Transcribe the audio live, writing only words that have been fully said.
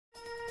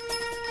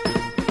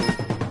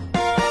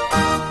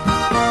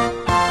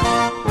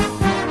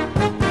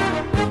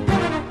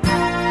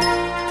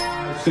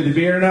Good to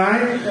be here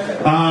tonight.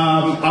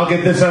 I'll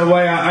get this out of the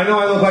way. I know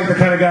I look like the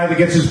kind of guy that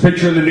gets his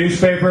picture in the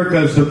newspaper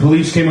because the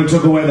police came and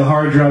took away the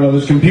hard drive of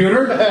his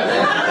computer.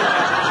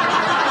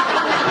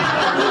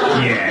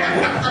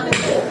 Yeah.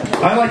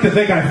 I like to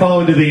think I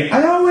fall into the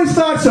I always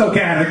thought so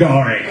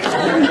category.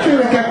 I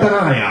should have kept an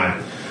eye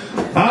on.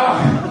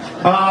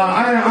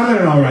 I'm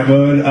in an alright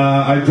mood.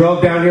 I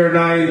drove down here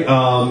tonight,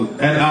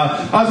 and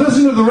I was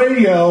listening to the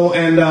radio,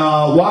 and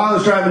while I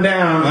was driving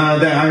down,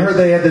 I heard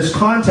they had this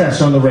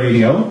contest on the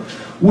radio,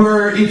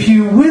 where if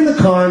you win the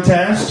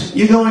contest,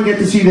 you go and get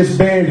to see this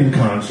band in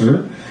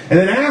concert, and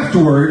then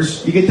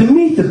afterwards, you get to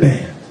meet the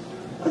band.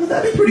 I thought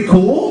that'd be pretty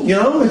cool, you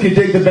know, if you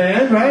dig the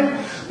band,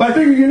 right? But I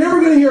figured you're never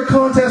going to hear a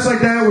contest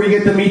like that where you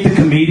get to meet the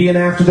comedian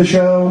after the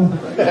show.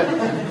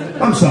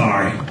 I'm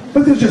sorry,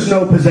 but there's just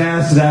no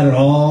pizzazz to that at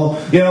all.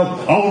 You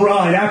know, all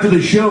right, after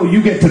the show,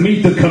 you get to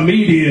meet the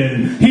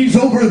comedian. He's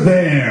over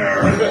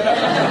there.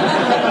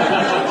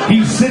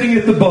 He's sitting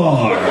at the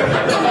bar.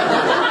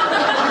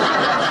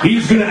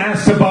 He's going to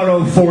ask to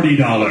borrow $40.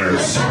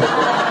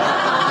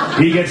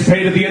 He gets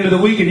paid at the end of the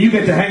week, and you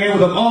get to hang out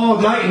with him all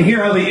night and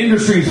hear how the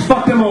industry's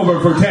fucked him over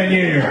for 10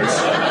 years.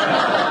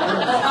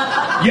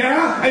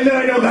 Yeah, and then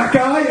I know that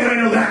guy, and I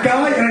know that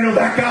guy, and I know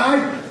that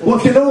guy. Well,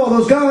 if you know all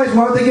those guys,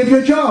 why don't they give you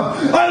a job?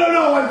 I don't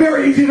know, I'm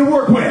very easy to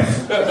work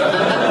with.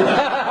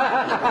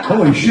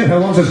 Holy shit, how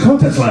long does this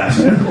contest last,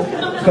 man?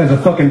 This guy's a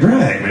fucking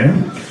drag,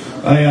 man.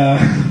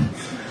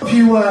 If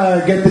you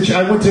get the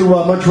I went to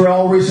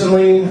Montreal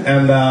recently,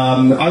 and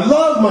I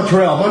love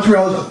Montreal.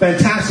 Montreal is a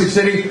fantastic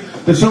city.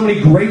 There's so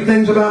many great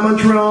things about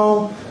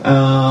Montreal.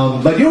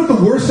 But you know what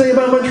the worst thing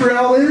about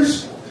Montreal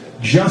is?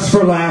 Just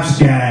for laughs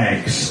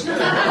gags.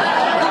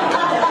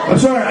 I'm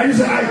sorry,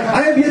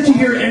 I have yet to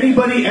hear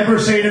anybody ever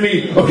say to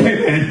me, okay,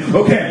 man,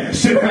 okay,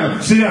 sit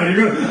down,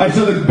 I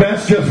saw the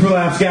best Just for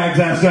Laughs gags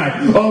last night.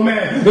 Oh,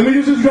 man, let me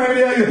just describe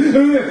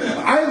it.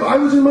 I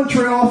was in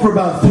Montreal for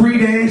about 3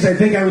 days. I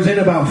think I was in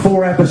about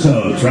 4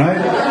 episodes, right?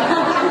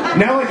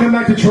 Now I come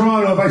back to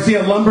Toronto. If I see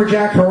a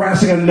lumberjack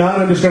harassing a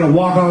nut, I'm just going to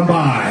walk on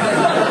by.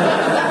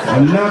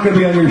 I'm not going to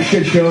be on your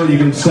shit show that you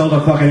can sell to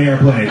fucking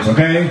airplanes,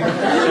 okay?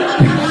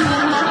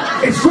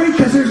 It's great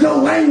because there's no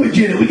language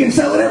in it. We can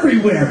sell it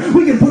everywhere.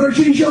 We can put our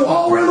shitty show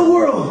all around the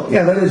world.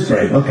 Yeah, that is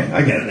great. Okay,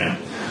 I get it now.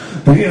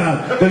 But,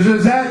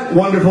 there's that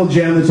wonderful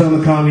gem that's on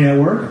the Comedy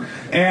Network.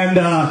 And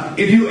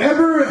if you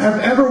have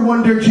ever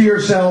wondered to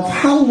yourself,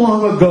 how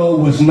long ago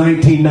was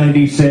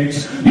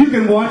 1996, you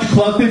can watch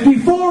Club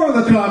 54 on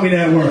the Comedy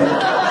Network.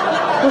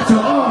 That's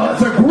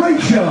a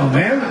great show,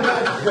 man.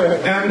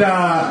 And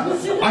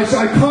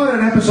I caught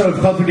an episode of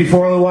Club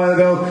 54 a little while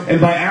ago,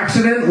 and by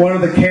accident, one of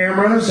the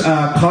cameras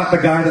caught the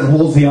guy that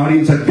holds the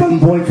audience at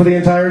gunpoint for the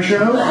entire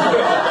show.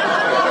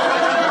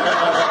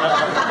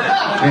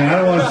 Yeah, I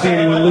don't want to see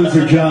anyone lose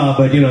their job,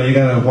 but, you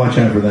gotta watch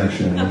out for that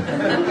shit.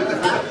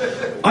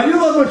 I do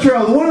love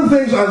Montreal. One of the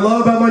things I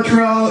love about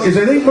Montreal is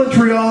I think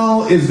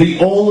Montreal is the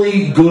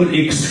only good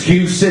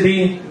excuse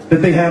city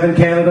that they have in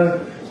Canada.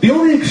 The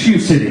only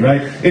excuse city,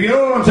 right? If you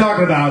know what I'm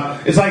talking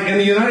about, it's like in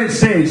the United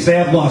States, they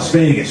have Las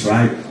Vegas,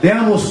 right? They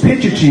almost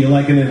pitch it to you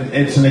like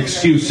it's an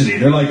excuse city.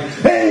 They're like,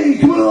 hey,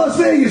 come on to Las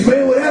Vegas,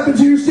 man. What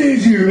happens to your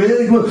stage here,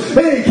 man?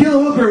 Hey,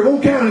 kill a hooker. It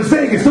won't count. It's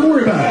Vegas. Don't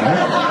worry about it,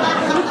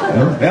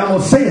 right? They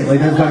almost say it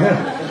like that's like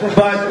that.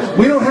 But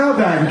we don't have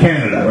that in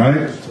Canada,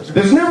 right?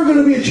 There's never going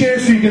to be a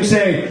chance where you can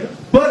say,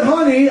 but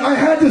honey, I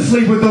had to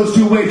sleep with those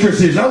 2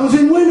 waitresses. I was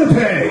in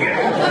Winnipeg.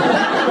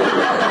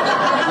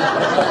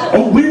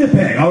 Oh,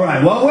 Winnipeg. All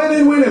right. Well, when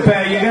in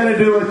Winnipeg, you got to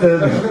do it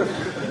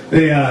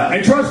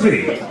and trust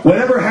me,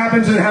 whatever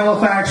happens in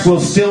Halifax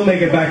will still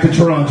make it back to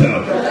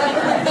Toronto.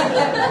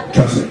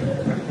 Trust me.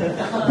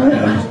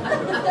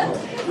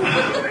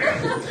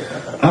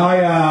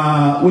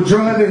 I was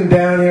driving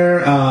down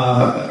here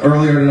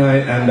earlier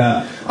tonight, and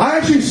I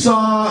actually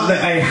saw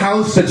a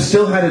house that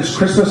still had its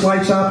Christmas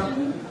lights up.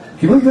 Can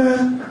you believe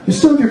that? You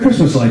still have your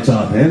Christmas lights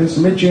on, man. It's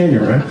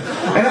mid-January, right?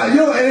 And, and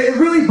it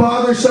really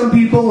bothers some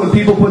people when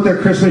people put their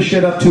Christmas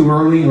shit up too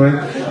early,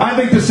 right? I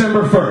think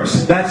December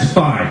 1st, that's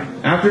fine.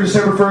 After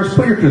December 1st,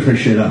 put your Christmas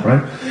shit up,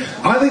 right?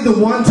 I think the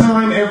one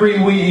time every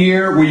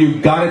year where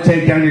you've got to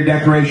take down your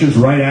decorations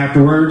right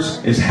afterwards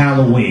is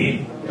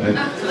Halloween. Right?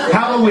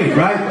 Halloween,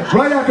 right?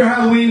 Right after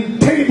Halloween,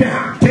 take it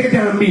down. Take it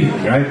down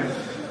immediately, right?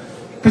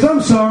 Because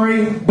I'm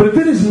sorry, but if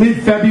it is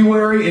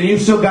mid-February and you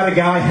still got a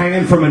guy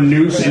hanging from a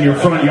noose in your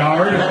front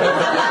yard...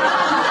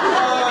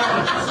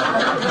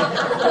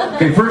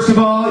 Okay, first of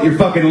all, you're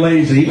fucking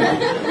lazy.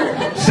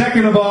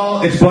 Second of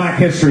all, it's Black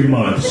History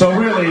Month. So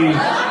really,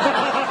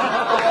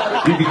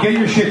 you can get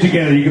your shit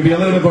together. You can be a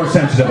little bit more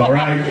sensitive, all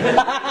right?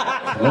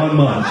 1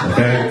 month,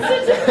 okay?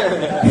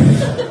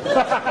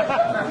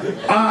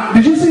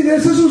 Did you see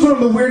this? This was one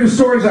of the weirdest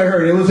stories I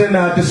heard. It was in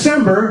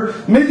December,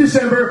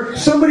 mid-December.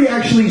 Somebody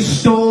actually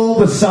stole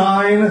the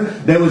sign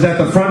that was at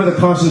the front of the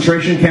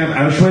concentration camp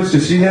Auschwitz. Did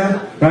you see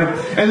that? Right?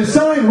 And the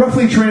sign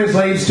roughly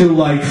translates to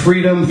like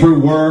freedom through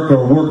work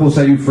or work will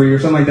set you free or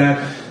something like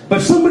that.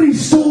 But somebody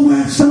stole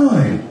that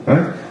sign,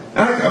 right?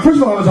 First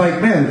of all, I was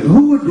like, man,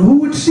 who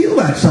would steal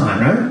that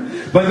sign,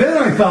 right? But then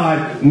I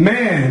thought,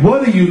 man,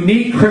 what a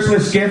unique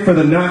Christmas gift for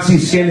the Nazi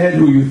skinhead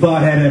who you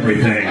thought had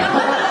everything.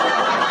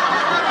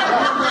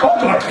 Oh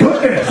my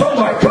goodness! Oh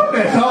my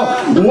goodness!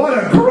 Oh, what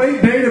a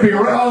great day to be!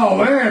 Oh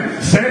man,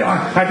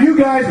 have you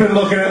guys been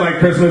looking at my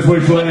Christmas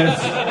wish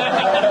list?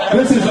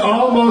 This is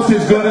almost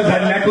as good as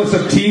that necklace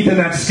of teeth and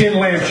that skin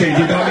lampshade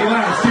you got me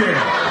last year.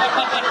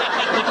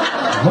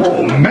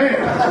 Oh man!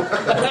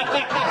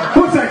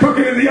 What's that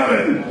cooking in the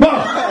oven?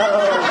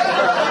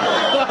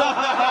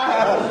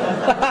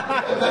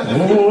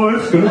 Oh,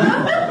 it's good.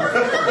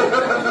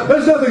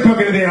 There's nothing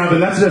cooking in the oven.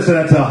 That's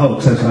a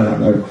hoax. That's not.